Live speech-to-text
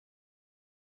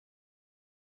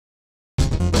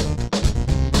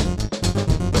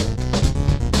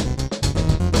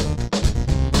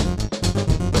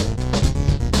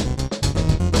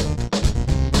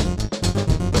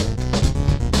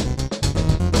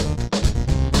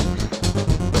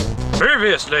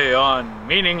Previously on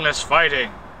Meaningless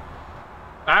Fighting.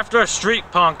 After Street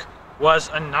Punk was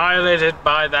annihilated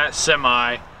by that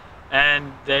semi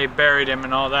and they buried him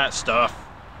and all that stuff,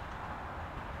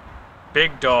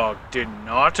 Big Dog did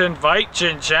not invite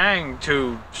Chin Chang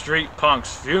to Street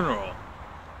Punk's funeral.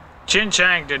 Chin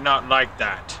Chang did not like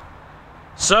that.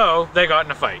 So they got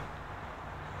in a fight.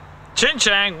 Chin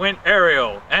Chang went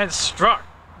aerial and struck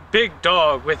Big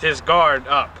Dog with his guard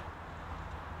up.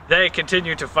 They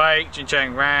continued to fight. Chin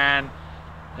Chang ran,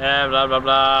 blah blah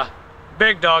blah.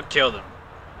 Big Dog killed him,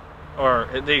 or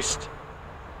at least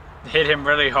hit him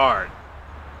really hard.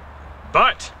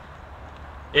 But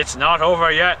it's not over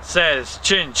yet, says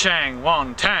Chin Chang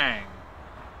Wong Tang.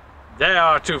 They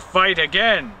are to fight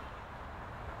again.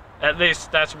 At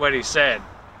least that's what he said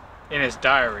in his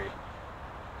diary.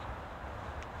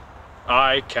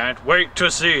 I can't wait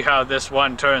to see how this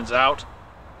one turns out.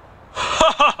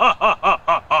 Ha ha ha ha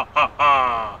ha ha ha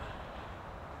ha!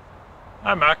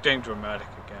 I'm acting dramatic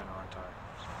again, aren't I?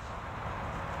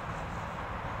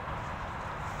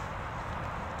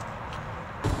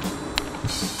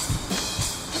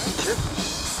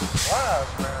 Wise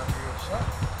around here, son.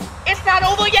 It's not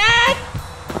over yet!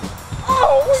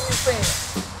 Oh, where you been?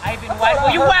 I've been waiting.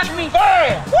 Will you whack me?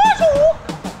 Bam!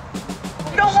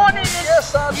 You don't want it.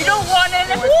 Yes, I do. You don't want it.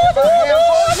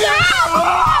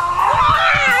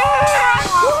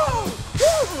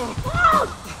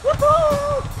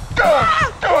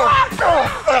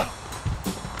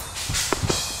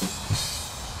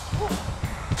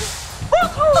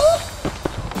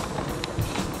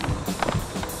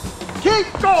 Keep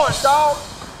going, dog.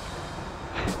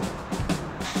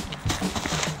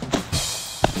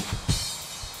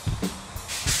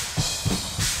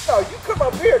 No, you come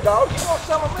up here, dog. You want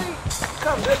some of me?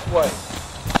 Come this way.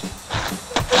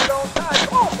 Put it on tight.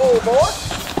 Come on, bull boy.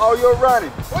 Oh, you're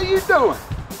running. What are you doing?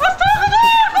 I'm talking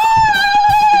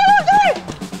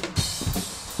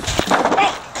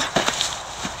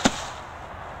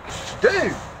Dude,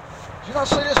 did you not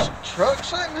see this truck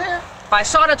sitting here? If I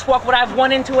saw the truck, would I have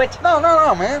run into it? No,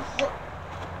 man.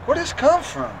 Where'd this come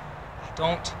from?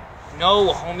 Don't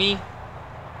know, homie. Man,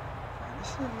 this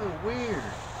is a little weird.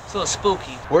 It's a little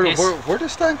spooky. Where'd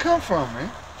this thing come from, man?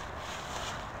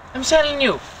 I'm telling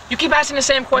you. You keep asking the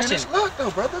same question. Man, look, though,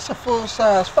 brother. This is a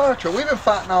full-size fire truck. We've been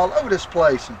fighting all over this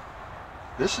place, and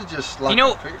this is just like... You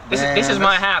know, this is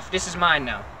my half. This is mine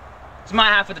now. It's my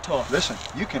half of the tour. Listen,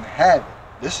 you can have it.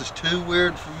 This is too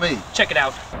weird for me. Check it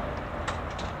out.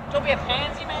 Don't be a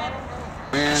pansy, man.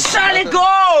 Solid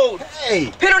gold!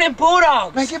 Hey! Pin on them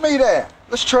bulldogs! Man, give me that.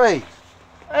 Let's trade.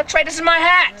 Trade, this is my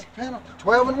hat! Man,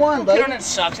 12 and 1, baby. Pin on them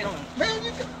sucks. Man,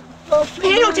 you can...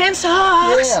 Pin on them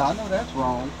sucks! Yeah, I know that's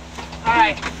wrong.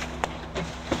 Alright.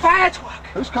 Fire truck.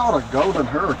 Who's called a golden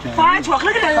hurricane? Fire truck.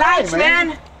 Look at the lights, man.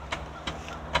 Look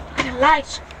at the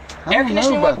lights. Air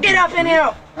conditioning. Get up in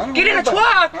here. Get in the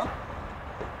truck.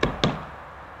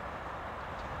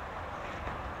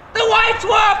 The white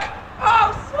truck.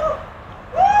 Oh, so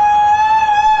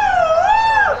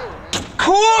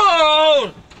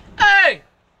cool. Hey.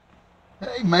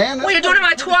 Hey, man. What are you doing in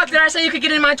my truck? Did I say you could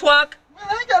get in my truck? Man,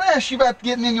 I ain't gotta ask you about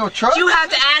getting in your truck. You have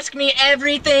to ask me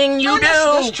everything you do.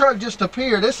 This truck just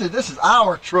appeared. This is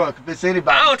our truck. If it's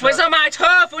anybody's truck. It's not my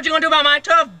turf. What you gonna do about my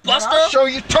turf, buster? Man, I'll show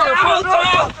you turf. It's on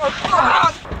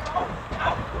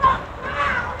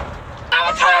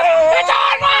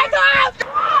my turf!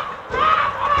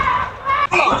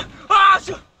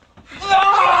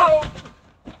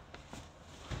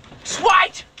 It's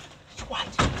white. It's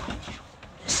white.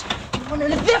 This one in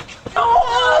the dip.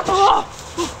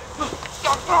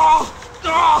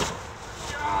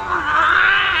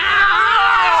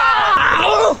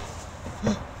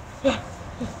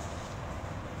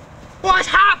 What's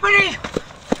happening?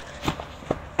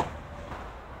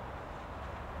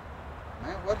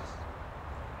 Man, what's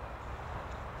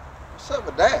up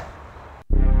with that?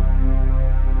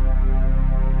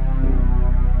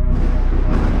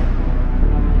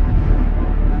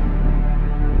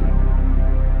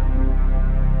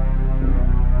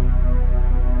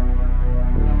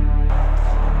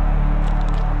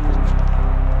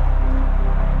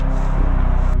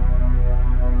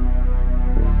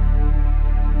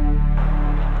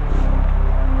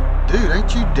 Dude,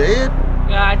 ain't you dead?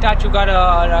 Yeah, I thought you got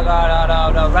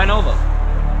ran over.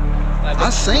 I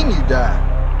seen you die.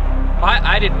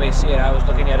 I didn't really see it. I was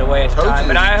looking the other way at the time,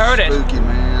 but I heard it. Spooky,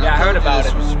 man. Yeah, I heard about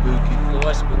it. This was spooky. It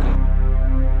was spooky.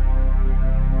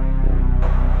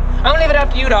 I'm gonna leave it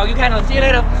up to you, dog. You can see you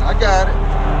later. I got it.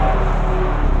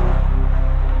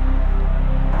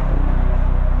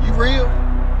 You real?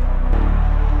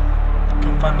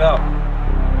 Come find out.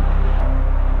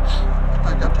 I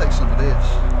think I'll take some of this.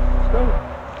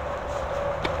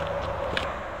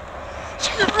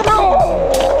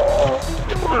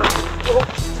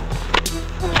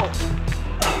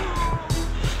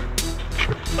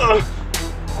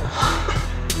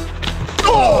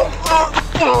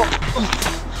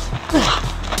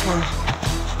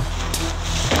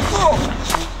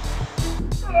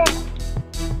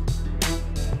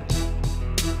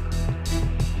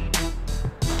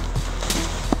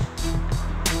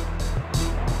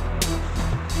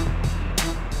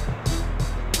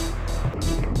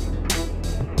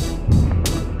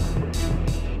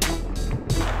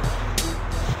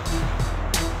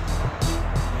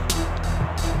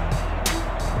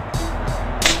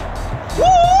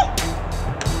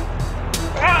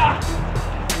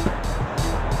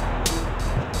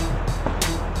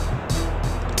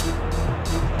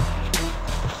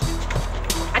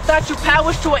 tie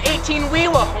was to an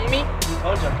 18-wheeler, homie.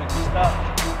 Told you I couldn't be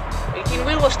stopped.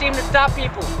 18-wheeler steam to stop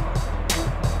people.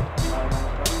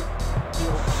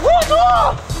 Whoa,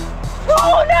 oh!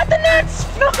 Oh, not the nuts!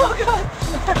 No, God!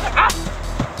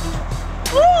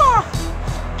 Oh!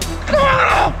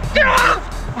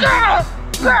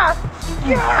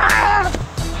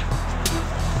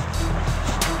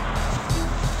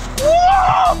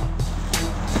 Whoa!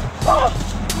 Oh!